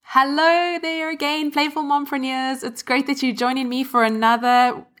Hello there again, Playful Mompreneurs. It's great that you're joining me for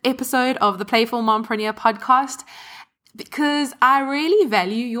another episode of the Playful Mompreneur podcast because I really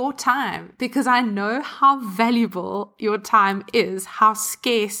value your time, because I know how valuable your time is, how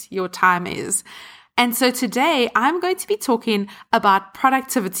scarce your time is. And so today I'm going to be talking about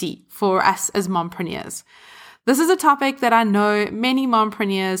productivity for us as mompreneurs. This is a topic that I know many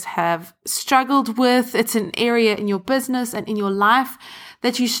mompreneurs have struggled with. It's an area in your business and in your life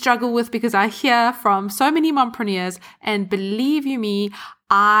that you struggle with, because I hear from so many mompreneurs, and believe you me,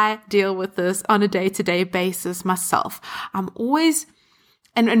 I deal with this on a day-to-day basis myself. I'm always,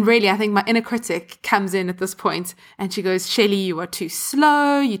 and really I think my inner critic comes in at this point and she goes, Shelly, you are too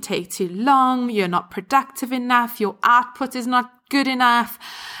slow, you take too long, you're not productive enough, your output is not good enough.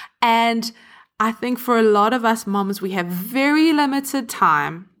 And I think for a lot of us moms, we have very limited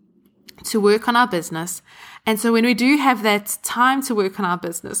time to work on our business. And so when we do have that time to work on our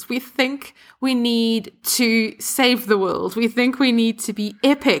business, we think we need to save the world. We think we need to be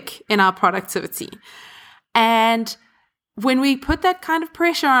epic in our productivity. And when we put that kind of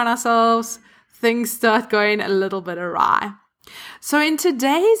pressure on ourselves, things start going a little bit awry. So in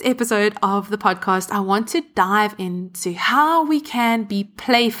today's episode of the podcast, I want to dive into how we can be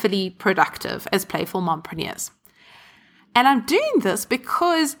playfully productive as playful mompreneurs. And I'm doing this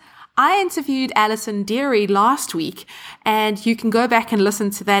because I interviewed Alison Deary last week, and you can go back and listen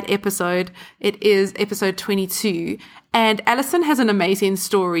to that episode. It is episode 22. And Alison has an amazing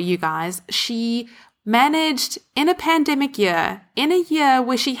story, you guys. She managed in a pandemic year, in a year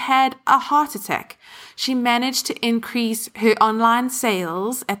where she had a heart attack, she managed to increase her online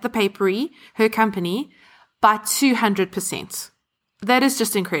sales at the Papery, her company, by 200%. That is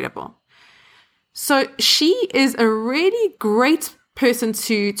just incredible. So she is a really great person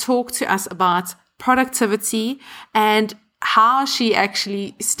to talk to us about productivity and how she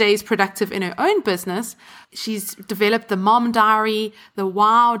actually stays productive in her own business. She's developed the Mom Diary, the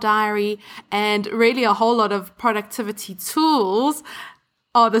Wow Diary, and really a whole lot of productivity tools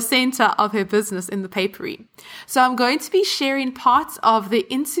are the center of her business in the Papery. So I'm going to be sharing parts of the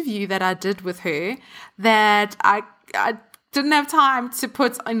interview that I did with her that I didn't have time to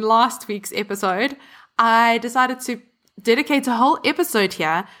put in last week's episode. I decided to dedicate a whole episode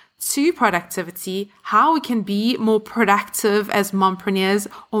here to productivity, how we can be more productive as mompreneurs,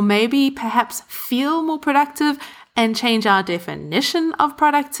 or maybe perhaps feel more productive and change our definition of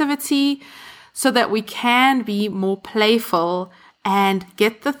productivity so that we can be more playful and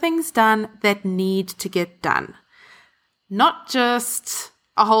get the things done that need to get done. Not just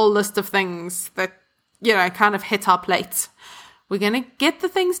a whole list of things that, kind of hit our plate. We're going to get the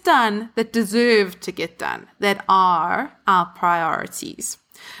things done that deserve to get done, that are our priorities.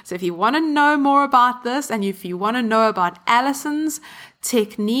 So if you want to know more about this, and if you want to know about Alison's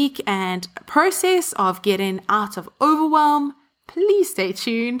technique and process of getting out of overwhelm, please stay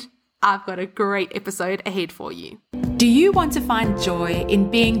tuned. I've got a great episode ahead for you. Do you want to find joy in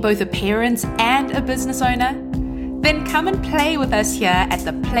being both a parent and a business owner? Then come and play with us here at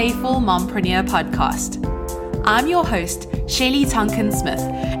the Playful Mompreneur podcast. I'm your host, Shelly Tonkin-Smith,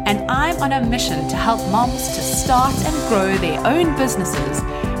 and I'm on a mission to help moms to start and grow their own businesses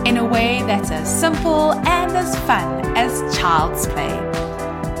in a way that's as simple and as fun as child's play.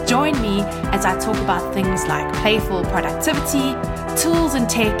 Join me as I talk about things like playful productivity, tools and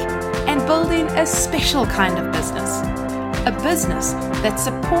tech, and building a special kind of business. A business that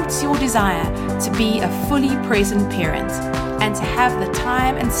supports your desire to be a fully present parent and to have the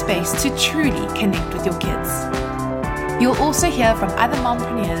time and space to truly connect with your kids. You'll also hear from other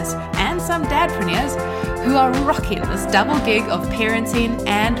mompreneurs and some dadpreneurs who are rocking this double gig of parenting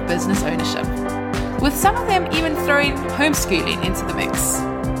and business ownership, with some of them even throwing homeschooling into the mix.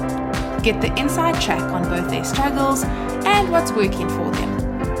 Get the inside track on both their struggles and what's working for them,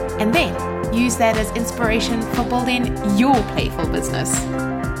 and then use that as inspiration for building your playful business.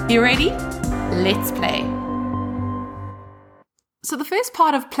 You ready? Let's play. So the first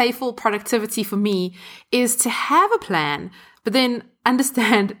part of playful productivity for me is to have a plan, but then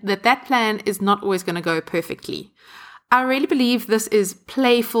understand that that plan is not always going to go perfectly. I really believe this is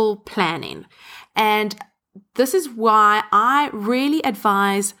playful planning. And this is why I really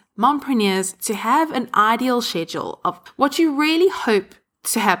advise mompreneurs to have an ideal schedule of what you really hope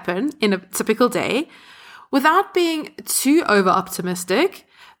to happen in a typical day without being too over-optimistic,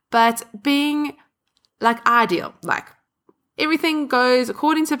 but being ideal, everything goes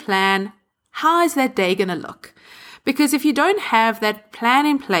according to plan. How is that day going to look? Because if you don't have that plan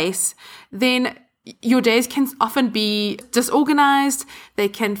in place, then your days can often be disorganized. They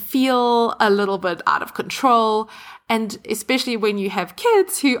can feel a little bit out of control. And especially when you have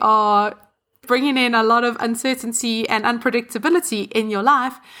kids who are bringing in a lot of uncertainty and unpredictability in your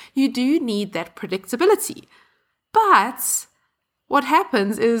life, you do need that predictability. But what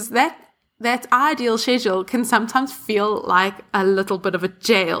happens is that ideal schedule can sometimes feel like a little bit of a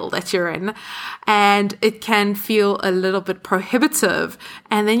jail that you're in, and it can feel a little bit prohibitive.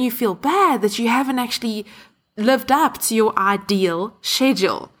 And then you feel bad that you haven't actually lived up to your ideal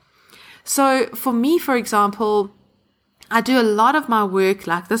schedule. So for me, for example, I do a lot of my work,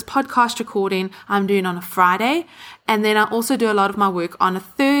 like this podcast recording, I'm doing on a Friday. And then I also do a lot of my work on a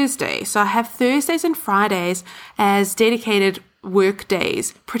Thursday. So I have Thursdays and Fridays as dedicated work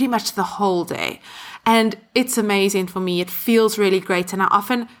days, pretty much the whole day. And it's amazing for me. It feels really great. And I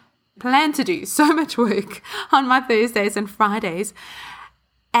often plan to do so much work on my Thursdays and Fridays.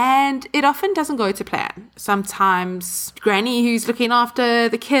 And it often doesn't go to plan. Sometimes Granny, who's looking after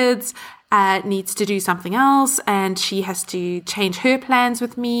the kids, needs to do something else, and she has to change her plans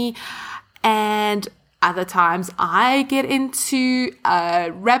with me. And other times I get into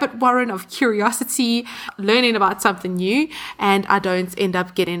a rabbit warren of curiosity, learning about something new, and I don't end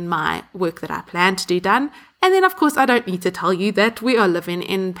up getting my work that I planned to do done. And then, of course, I don't need to tell you that we are living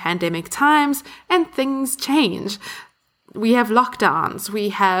in pandemic times and things change. We have lockdowns, we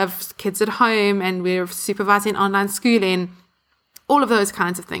have kids at home, and we're supervising online schooling. All of those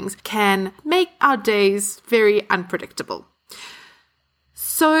kinds of things can make our days very unpredictable.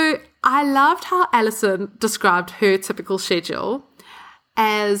 So I loved how Alison described her typical schedule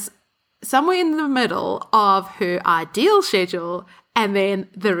as somewhere in the middle of her ideal schedule and then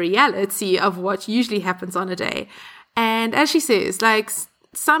the reality of what usually happens on a day. And as she says, like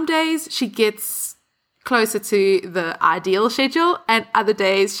some days she gets closer to the ideal schedule, and other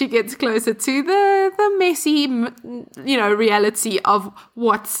days she gets closer to the messy, reality of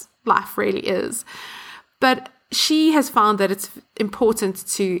what life really is. But she has found that it's important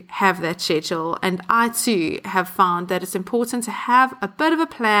to have that schedule, and I too have found that it's important to have a bit of a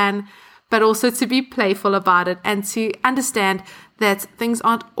plan, but also to be playful about it and to understand that things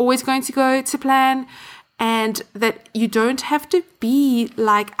aren't always going to go to plan, and that you don't have to be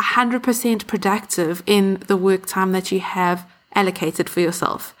like 100% productive in the work time that you have allocated for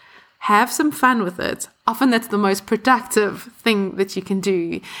yourself. Have some fun with it. Often that's the most productive thing that you can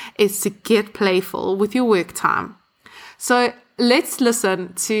do, is to get playful with your work time. So let's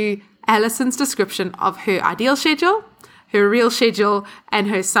listen to Alison's description of her ideal schedule, her real schedule, and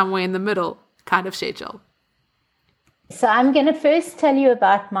her somewhere in the middle kind of schedule. So I'm going to first tell you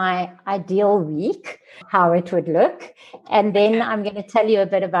about my ideal week, how it would look, and then I'm going to tell you a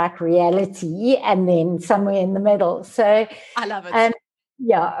bit about reality, and then somewhere in the middle. So I love it.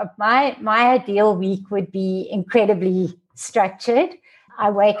 My ideal week would be incredibly structured.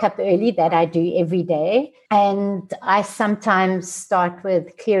 I wake up early, that I do every day, and I sometimes start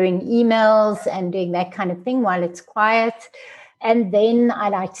with clearing emails and doing that kind of thing while it's quiet. And then I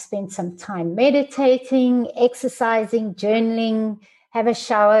like to spend some time meditating, exercising, journaling, have a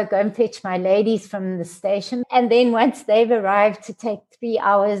shower, go and fetch my ladies from the station. And then once they've arrived, to take 3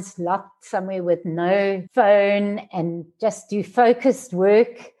 hours locked somewhere with no phone and just do focused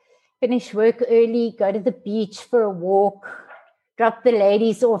work, finish work early, go to the beach for a walk, drop the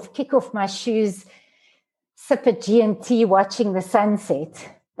ladies off, kick off my shoes, sip a G&T watching the sunset.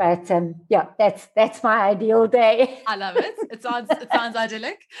 But that's my ideal day. I love it. It sounds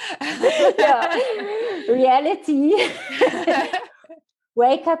idyllic. Reality.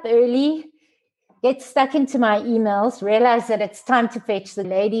 Wake up early, get stuck into my emails, realize that it's time to fetch the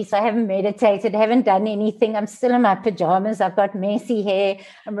ladies. I haven't meditated, haven't done anything. I'm still in my pajamas. I've got messy hair.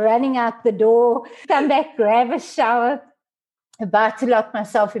 I'm running out the door, come back, grab a shower, about to lock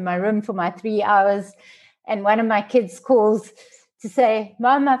myself in my room for my 3 hours. And one of my kids calls to say,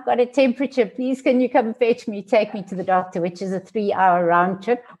 Mom, I've got a temperature. Please, can you come fetch me, take me to the doctor, which is a 3-hour round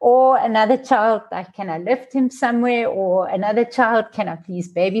trip. Or another child, like, can I lift him somewhere? Or another child, can I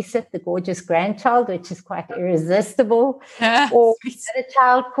please babysit the gorgeous grandchild, which is quite irresistible. Or another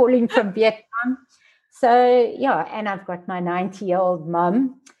child calling from Vietnam. So, and I've got my 90-year-old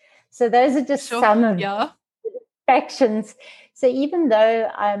mum. So those are just some of the distractions. So even though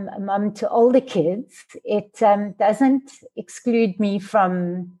I'm a mum to older kids, it doesn't exclude me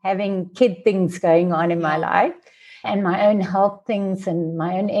from having kid things going on in my life and my own health things and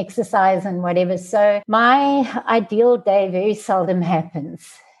my own exercise and whatever. So my ideal day very seldom happens,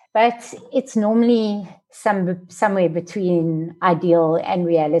 but it's normally somewhere between ideal and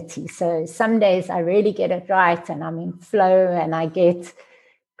reality. So some days I really get it right and I'm in flow and I get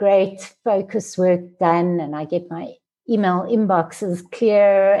great focus work done and I get my email inbox is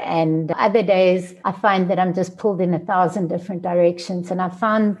clear. And other days, I find that I'm just pulled in 1,000 different directions. And I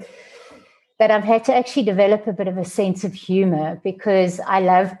found that I've had to actually develop a bit of a sense of humor, because I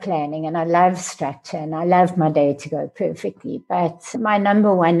love planning and I love structure and I love my day to go perfectly. But my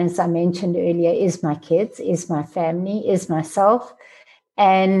number one, as I mentioned earlier, is my kids, is my family, is myself.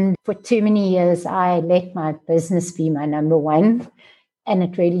 And for too many years, I let my business be my number one, and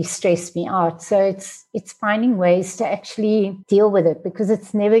it really stressed me out. So it's finding ways to actually deal with it, because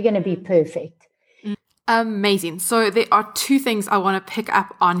it's never going to be perfect. Amazing. So there are two things I want to pick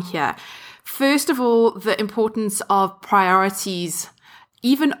up on here. First of all, the importance of priorities,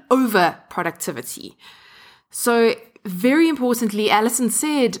 even over productivity. So very importantly, Alison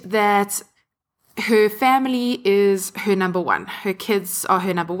said that her family is her number one. Her kids are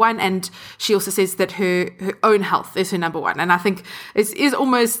her number one. And she also says that her own health is her number one. And I think it is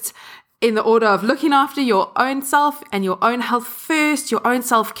almost in the order of looking after your own self and your own health first, your own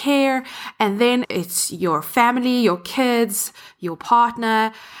self-care. And then it's your family, your kids, your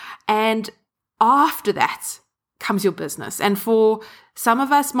partner. And after that comes your business. And for some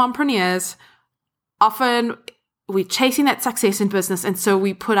of us mompreneurs, often we're chasing that success in business, and so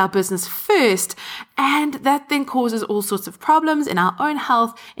we put our business first, and that then causes all sorts of problems in our own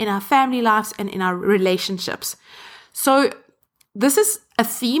health, in our family lives, and in our relationships. So this is a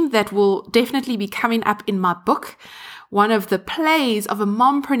theme that will definitely be coming up in my book. One of the plays of a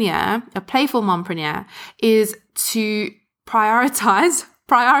mompreneur, a playful mompreneur, is to priorities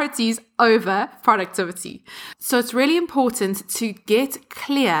over productivity. So it's really important to get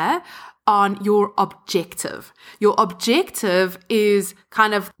clear on your objective. Your objective is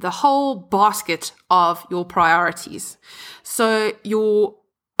kind of the whole basket of your priorities. So your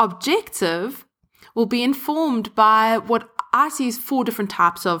objective will be informed by what I see as 4 different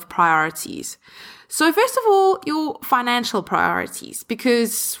types of priorities. So first of all, your financial priorities,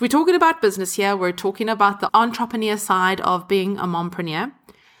 because we're talking about business here. We're talking about the entrepreneur side of being a mompreneur.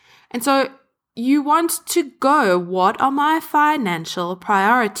 And so you want to go, what are my financial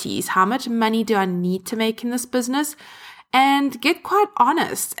priorities? How much money do I need to make in this business? And get quite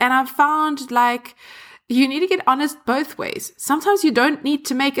honest. And I've found you need to get honest both ways. Sometimes you don't need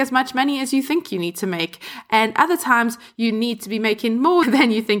to make as much money as you think you need to make. And other times you need to be making more than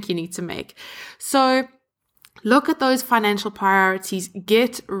you think you need to make. So look at those financial priorities,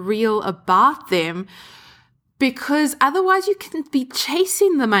 get real about them, because otherwise you can be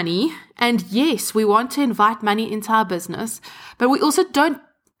chasing the money. And yes, we want to invite money into our business, but we also don't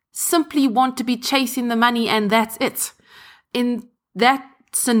simply want to be chasing the money and that's it. In that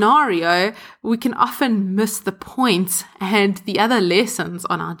scenario, we can often miss the point and the other lessons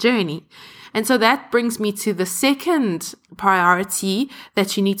on our journey. And so that brings me to the second priority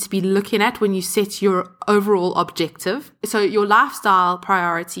that you need to be looking at when you set your overall objective. So your lifestyle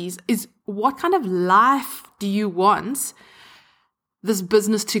priorities is, what kind of life do you want this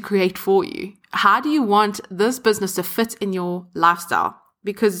business to create for you? How do you want this business to fit in your lifestyle?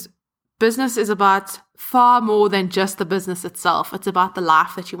 Because business is about far more than just the business itself. It's about the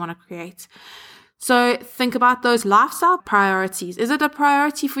life that you want to create. So think about those lifestyle priorities. Is it a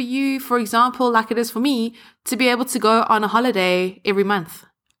priority for you, for example, like it is for me, to be able to go on a holiday every month?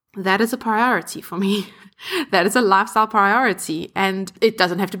 That is a priority for me. That is a lifestyle priority. And it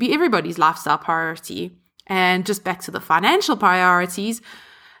doesn't have to be everybody's lifestyle priority. And just back to the financial priorities,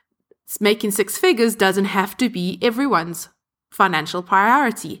 making 6 figures doesn't have to be everyone's financial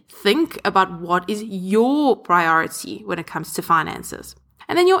priority. Think about what is your priority when it comes to finances.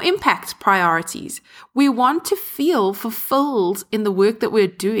 And then your impact priorities. We want to feel fulfilled in the work that we're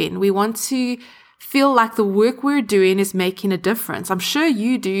doing. We want to feel like the work we're doing is making a difference. I'm sure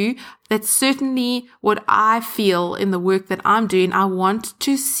you do. That's certainly what I feel in the work that I'm doing. I want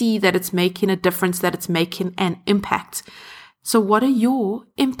to see that it's making a difference, that it's making an impact. So what are your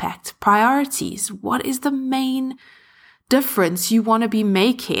impact priorities? What is the main difference you want to be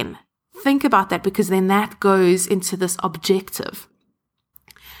making? Think about that, because then that goes into this objective.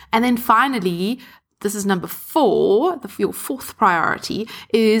 And then finally, this is number 4, your 4th priority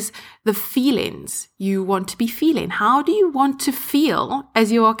is the feelings you want to be feeling. How do you want to feel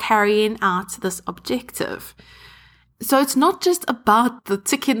as you are carrying out this objective? So it's not just about the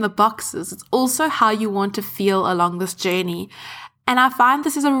ticking the boxes. It's also how you want to feel along this journey. And I find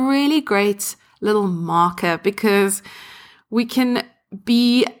this is a really great little marker, because we can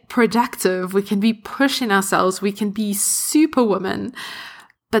be productive. We can be pushing ourselves. We can be superwoman.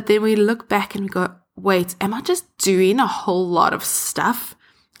 But then we look back and we go, wait, am I just doing a whole lot of stuff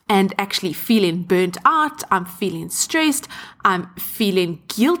and actually feeling burnt out? I'm feeling stressed. I'm feeling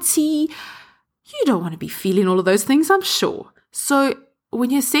guilty. you don't want to be feeling all of those things, I'm sure. So when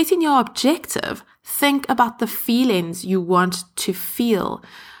you're setting your objective, think about the feelings you want to feel.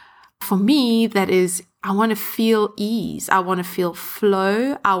 For me, that is, I want to feel ease. I want to feel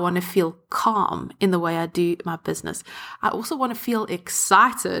flow. I want to feel calm in the way I do my business. I also want to feel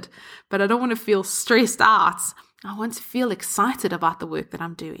excited, but I don't want to feel stressed out. I want to feel excited about the work that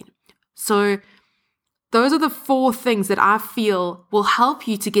I'm doing. So those are the 4 things that I feel will help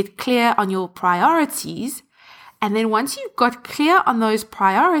you to get clear on your priorities. And then once you've got clear on those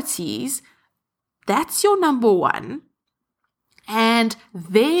priorities, that's your number 1. And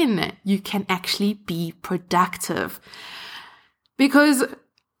then you can actually be productive, because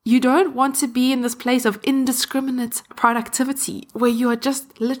you don't want to be in this place of indiscriminate productivity where you are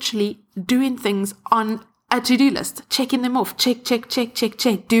just literally doing things on a to-do list, checking them off, check,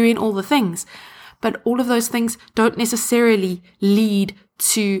 doing all the things. But all of those things don't necessarily lead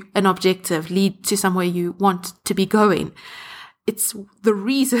to an objective, lead to somewhere you want to be going. It's the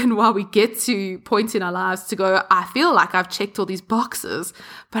reason why we get to points in our lives to go, I feel like I've checked all these boxes,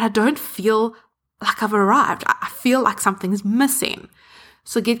 but I don't feel like I've arrived. I feel like something's missing.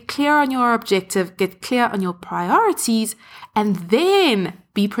 So get clear on your objective, get clear on your priorities, and then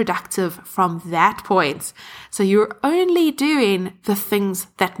be productive from that point. So you're only doing the things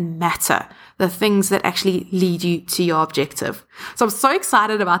that matter, the things that actually lead you to your objective. So I'm so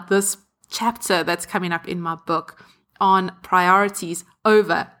excited about this chapter that's coming up in my book on priorities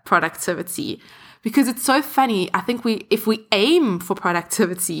over productivity, because it's so funny. I think if we aim for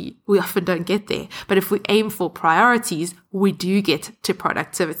productivity, we often don't get there. But if we aim for priorities, we do get to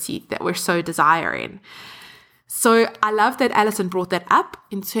productivity that we're so desiring. So I love that Alison brought that up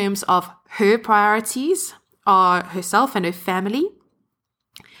in terms of her priorities are herself and her family.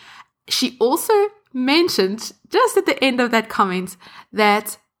 She also mentioned just at the end of that comment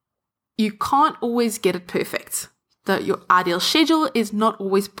that you can't always get it perfect. That your ideal schedule is not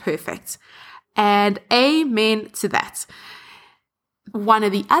always perfect. And amen to that. One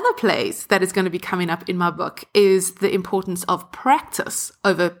of the other plays that is going to be coming up in my book is the importance of practice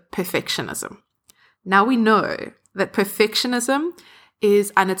over perfectionism. Now we know that perfectionism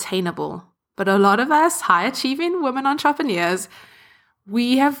is unattainable, but a lot of us high-achieving women entrepreneurs,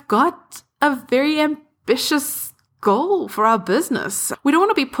 we have got a very ambitious goal for our business. We don't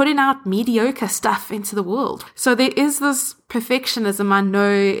want to be putting out mediocre stuff into the world. So there is this perfectionism I know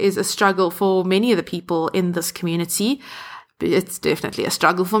is a struggle for many of the people in this community. It's definitely a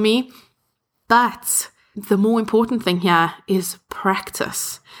struggle for me. But the more important thing here is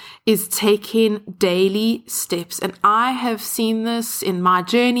practice, is taking daily steps. And I have seen this in my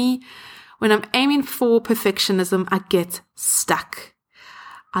journey. When I'm aiming for perfectionism, I get stuck.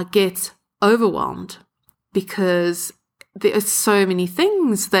 I get overwhelmed, because there are so many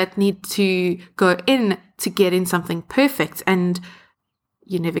things that need to go in to get in something perfect, and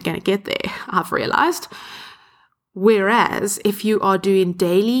you're never going to get there, I've realized. Whereas if you are doing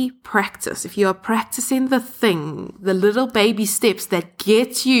daily practice, if you are practicing the little baby steps that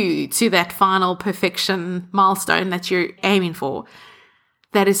get you to that final perfection milestone that you're aiming for,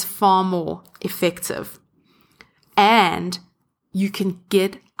 that is far more effective. And you can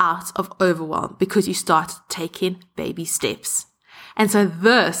get out of overwhelm because you start taking baby steps. And so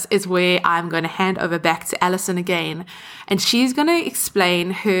this is where I'm going to hand over back to Alison again, and she's going to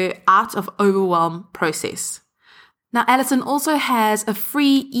explain her out of overwhelm process. Now, Alison also has a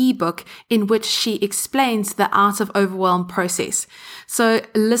free ebook in which she explains the out of overwhelm process. So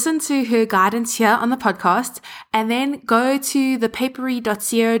listen to her guidance here on the podcast, and then go to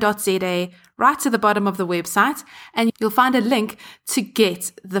thepapery.co.za right to the bottom of the website, and you'll find a link to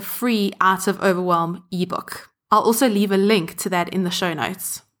get the free Out of Overwhelm ebook. I'll also leave a link to that in the show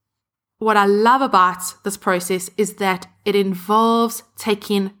notes. What I love about this process is that it involves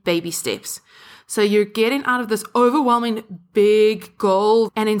taking baby steps. So you're getting out of this overwhelming big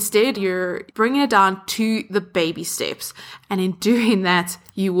goal, and instead you're bringing it down to the baby steps. And in doing that,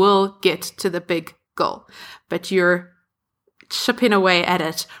 you will get to the big goal, but you're chipping away at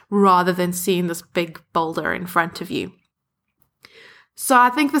it rather than seeing this big boulder in front of you. So I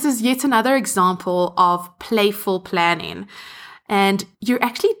think this is yet another example of playful planning. And you're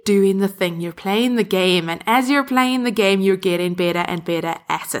actually doing the thing, you're playing the game. And as you're playing the game, you're getting better and better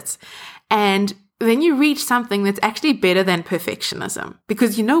at it. And then you reach something that's actually better than perfectionism.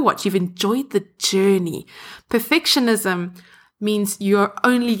 Because you know what? You've enjoyed the journey. Perfectionism means you're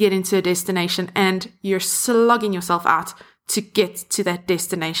only getting to a destination and you're slogging yourself out to get to that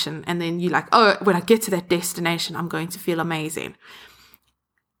destination. And then you're like, oh, when I get to that destination, I'm going to feel amazing.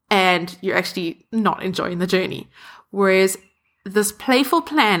 And you're actually not enjoying the journey. Whereas this playful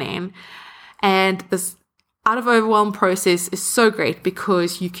planning And this out of overwhelm process is so great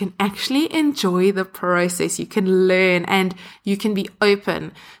because you can actually enjoy the process. You can learn and you can be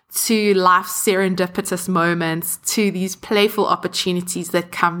open to life's serendipitous moments, to these playful opportunities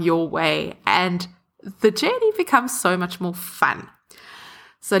that come your way. And the journey becomes so much more fun.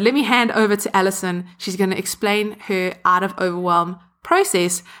 So let me hand over to Alison. She's going to explain her out of overwhelm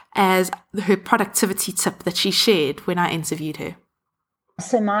process as her productivity tip that she shared when I interviewed her.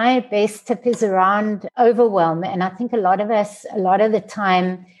 So my best tip is around overwhelm. And I think a lot of the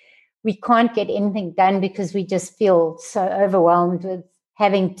time, we can't get anything done because we just feel so overwhelmed with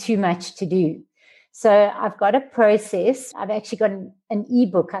having too much to do. So I've got a process. I've actually got an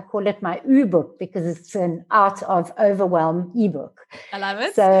ebook. I call it my U-book because it's an Out of Overwhelm ebook. I love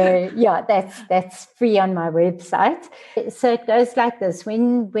it. So yeah, that's free on my website. So it goes like this.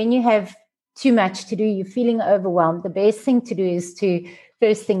 When you have too much to do, you're feeling overwhelmed, the best thing to do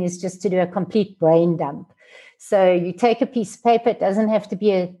first thing is just to do a complete brain dump. So you take a piece of paper. It doesn't have to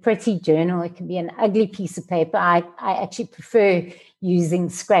be a pretty journal. It can be an ugly piece of paper. I actually prefer using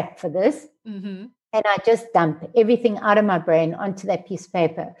scrap for this. Mm-hmm. And I just dump everything out of my brain onto that piece of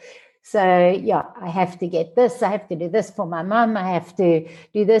paper. So yeah, I have to get this. I have to do this for my mom. I have to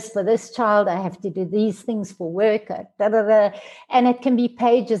do this for this child. I have to do these things for work. And it can be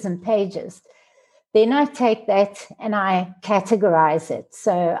pages and pages. Then I take that and I categorize it.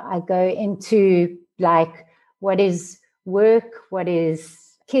 So I go into like, what is work? What is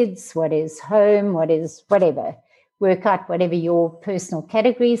kids? What is home? What is whatever? Work out whatever your personal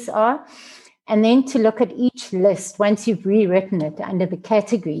categories are. And then to look at each list once you've rewritten it under the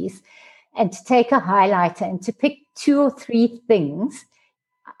categories and to take a highlighter and to pick 2 or 3 things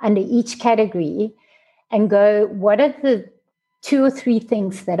under each category and go, what are the 2 or 3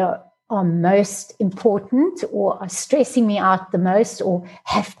 things that are most important or are stressing me out the most or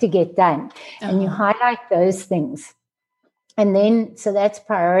have to get done? Uh-huh. And you highlight those things. And then, so that's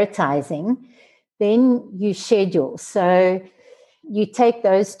prioritizing. Then you schedule. So you take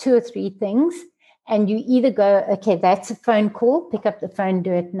those 2 or 3 things and you either go, okay, that's a phone call, pick up the phone,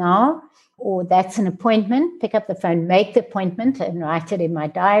 do it now. Or that's an appointment, pick up the phone, make the appointment and write it in my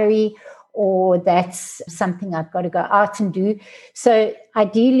diary. Or that's something I've got to go out and do. So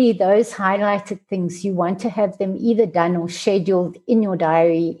ideally, those highlighted things, you want to have them either done or scheduled in your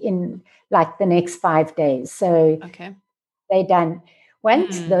diary in like the next 5 days. So okay, they're done.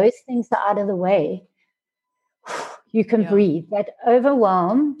 Once those things are out of the way, you can breathe. That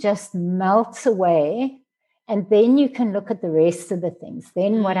overwhelm just melts away. And then you can look at the rest of the things.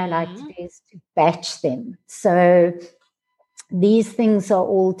 Then what I like to do is to batch them. So these things are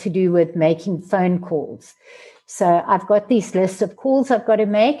all to do with making phone calls. So I've got these lists of calls I've got to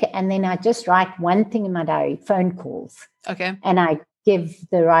make, and then I just write one thing in my diary, phone calls. Okay. And I give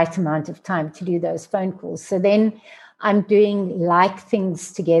the right amount of time to do those phone calls. So then I'm doing like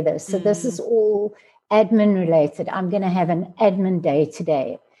things together. So this is all admin related. I'm going to have an admin day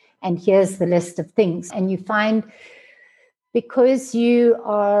today. And here's the list of things. And you find because you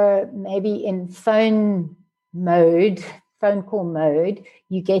are maybe in phone call mode,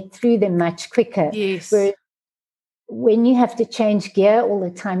 you get through them much quicker. Yes. Whereas when you have to change gear all the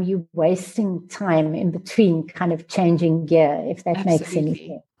time, you're wasting time in between kind of changing gear, if that makes any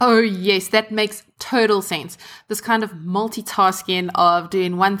sense. Oh, yes, that makes total sense. This kind of multitasking of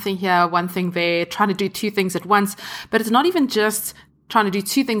doing one thing here, one thing there, trying to do 2 things at once. But it's not even just trying to do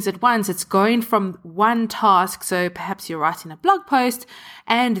 2 things at once. It's going from one task. So perhaps you're writing a blog post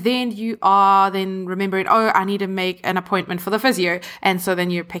and then you are then remembering, oh, I need to make an appointment for the physio. And so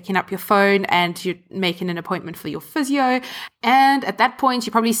then you're picking up your phone and you're making an appointment for your physio. And at that point,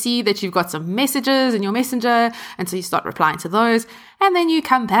 you probably see that you've got some messages in your messenger. And so you start replying to those. And then you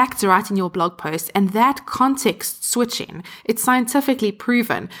come back to writing your blog post. And that context switching, it's scientifically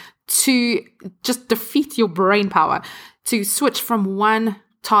proven to just defeat your brain power, to switch from one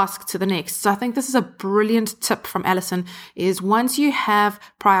task to the next. So I think this is a brilliant tip from Alison, is once you have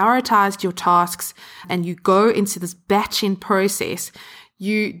prioritized your tasks and you go into this batching process,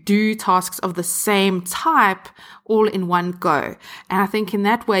 you do tasks of the same type all in one go. And I think in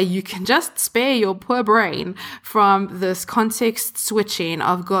that way, you can just spare your poor brain from this context switching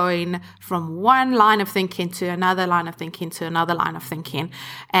of going from one line of thinking to another line of thinking to another line of thinking.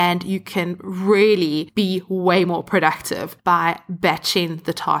 And you can really be way more productive by batching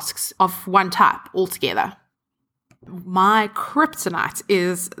the tasks of one type altogether. My kryptonite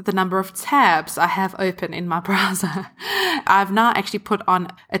is the number of tabs I have open in my browser. I've now actually put on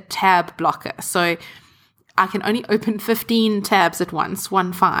a tab blocker. So I can only open 15 tabs at once,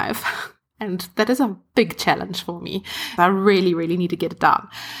 15. And that is a big challenge for me. I really, really need to get it down.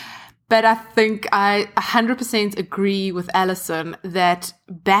 But I think I 100% agree with Alison that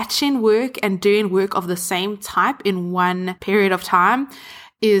batching work and doing work of the same type in one period of time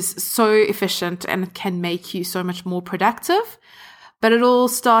is so efficient and it can make you so much more productive. But it all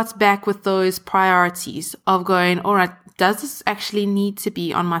starts back with those priorities of going, all right, does this actually need to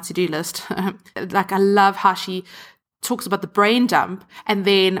be on my to-do list? Like, I love how she talks about the brain dump and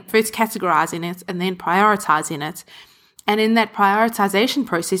then first categorizing it and then prioritizing it. And in that prioritization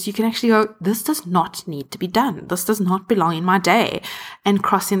process, you can actually go, this does not need to be done. This does not belong in my day, and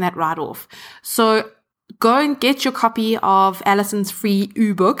crossing that right off. So go and get your copy of Alison's free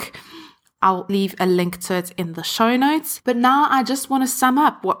ebook. I'll leave a link to it in the show notes. But now I just want to sum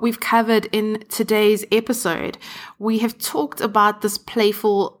up what we've covered in today's episode. We have talked about this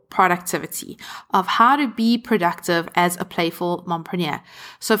playful productivity of how to be productive as a playful mompreneur.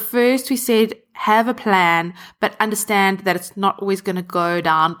 So first we said, have a plan, but understand that it's not always going to go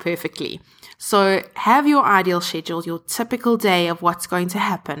down perfectly. So have your ideal schedule, your typical day of what's going to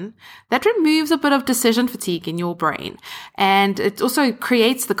happen. That removes a bit of decision fatigue in your brain. And it also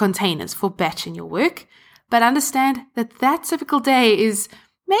creates the containers for batching your work. But understand that that typical day is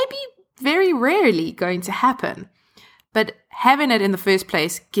maybe very rarely going to happen. But having it in the first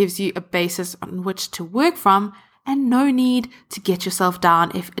place gives you a basis on which to work from, and no need to get yourself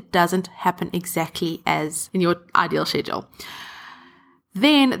down if it doesn't happen exactly as in your ideal schedule.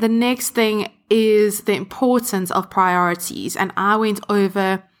 Then the next thing is the importance of priorities. And I went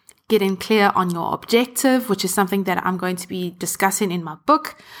over getting clear on your objective, which is something that I'm going to be discussing in my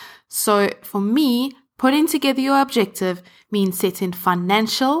book. So for me, putting together your objective means setting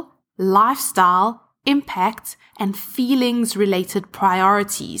financial, lifestyle, impact, and feelings related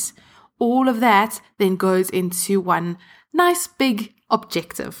priorities. All of that then goes into one nice big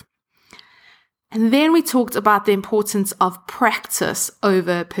objective. And then we talked about the importance of practice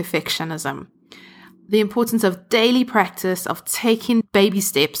over perfectionism, the importance of daily practice, of taking baby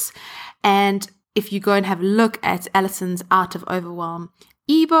steps. And if you go and have a look at Alison's Out of Overwhelm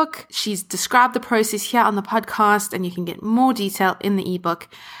ebook, she's described the process here on the podcast, and you can get more detail in the ebook.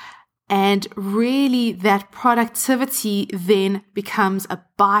 And really, that productivity then becomes a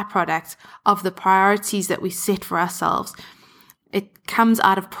byproduct of the priorities that we set for ourselves. It comes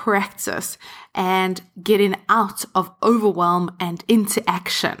out of practice and getting out of overwhelm and into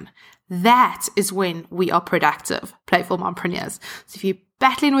action. That is when we are productive, playful mompreneurs. So if you're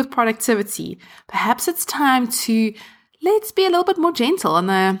battling with productivity, perhaps it's time to let's be a little bit more gentle on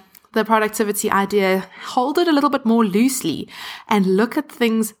the productivity idea. Hold it a little bit more loosely and look at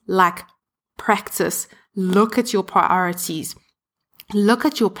things like practice. Look at your priorities. Look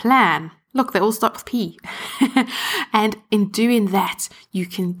at your plan. Look, they all start with P. And in doing that, you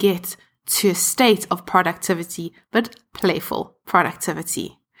can get to a state of productivity, but playful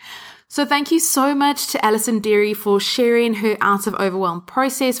productivity. So thank you so much to Alison Deary for sharing her Out of Overwhelm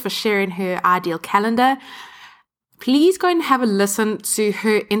process, for sharing her ideal calendar. Please go and have a listen to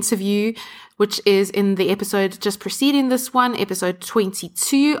her interview, which is in the episode just preceding this one, episode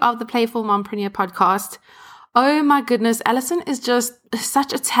 22 of the Playful Mompreneur podcast. Oh my goodness, Alison is just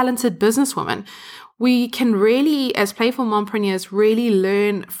such a talented businesswoman. We can really, as playful mompreneurs, really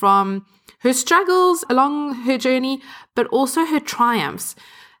learn from her struggles along her journey, but also her triumphs.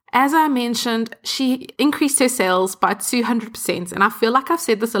 As I mentioned, she increased her sales by 200%. And I feel like I've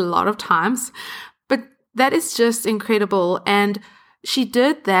said this a lot of times, but that is just incredible. And she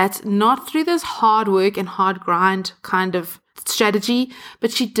did that not through this hard work and hard grind kind of strategy,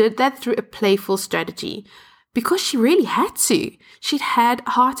 but she did that through a playful strategy. Because she really had to. She'd had a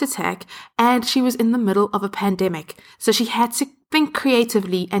heart attack and she was in the middle of a pandemic. So she had to think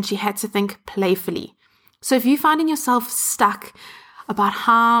creatively and she had to think playfully. So if you're finding yourself stuck about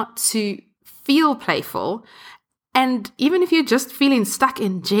how to feel playful, and even if you're just feeling stuck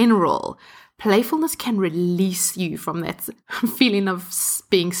in general, playfulness can release you from that feeling of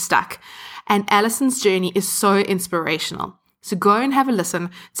being stuck. And Alison's journey is so inspirational. So go and have a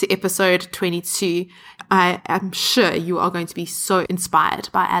listen to episode 22. I am sure you are going to be so inspired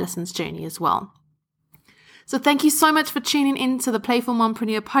by Alison's journey as well. So thank you so much for tuning in to the Playful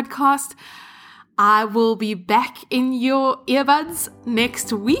Mompreneur podcast. I will be back in your earbuds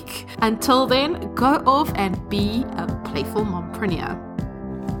next week. Until then, go off and be a playful mompreneur.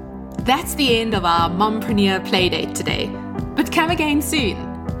 That's the end of our Mompreneur Playdate today. But come again soon.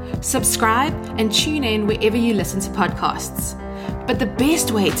 Subscribe and tune in wherever you listen to podcasts. But the best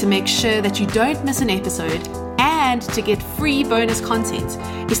way to make sure that you don't miss an episode and to get free bonus content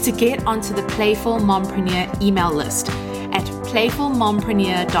is to get onto the Playful Mompreneur email list at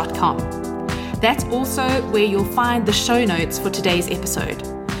playfulmompreneur.com. That's also where you'll find the show notes for today's episode.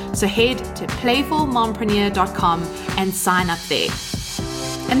 So head to playfulmompreneur.com and sign up there.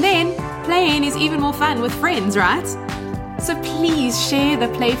 And then playing is even more fun with friends, right? So please share the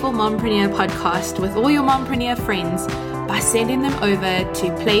Playful Mompreneur podcast with all your mompreneur friends by sending them over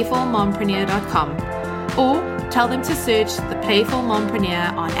to playfulmompreneur.com, or tell them to search the Playful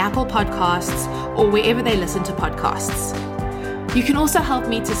Mompreneur on Apple Podcasts or wherever they listen to podcasts. You can also help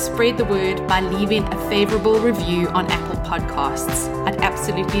me to spread the word by leaving a favorable review on Apple Podcasts. I'd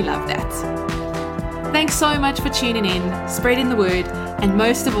absolutely love that. Thanks so much for tuning in, spreading the word, and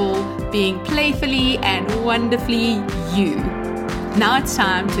most of all, being playfully and wonderfully you. Now it's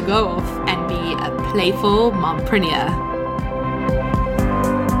time to go off and be a playful mompreneur.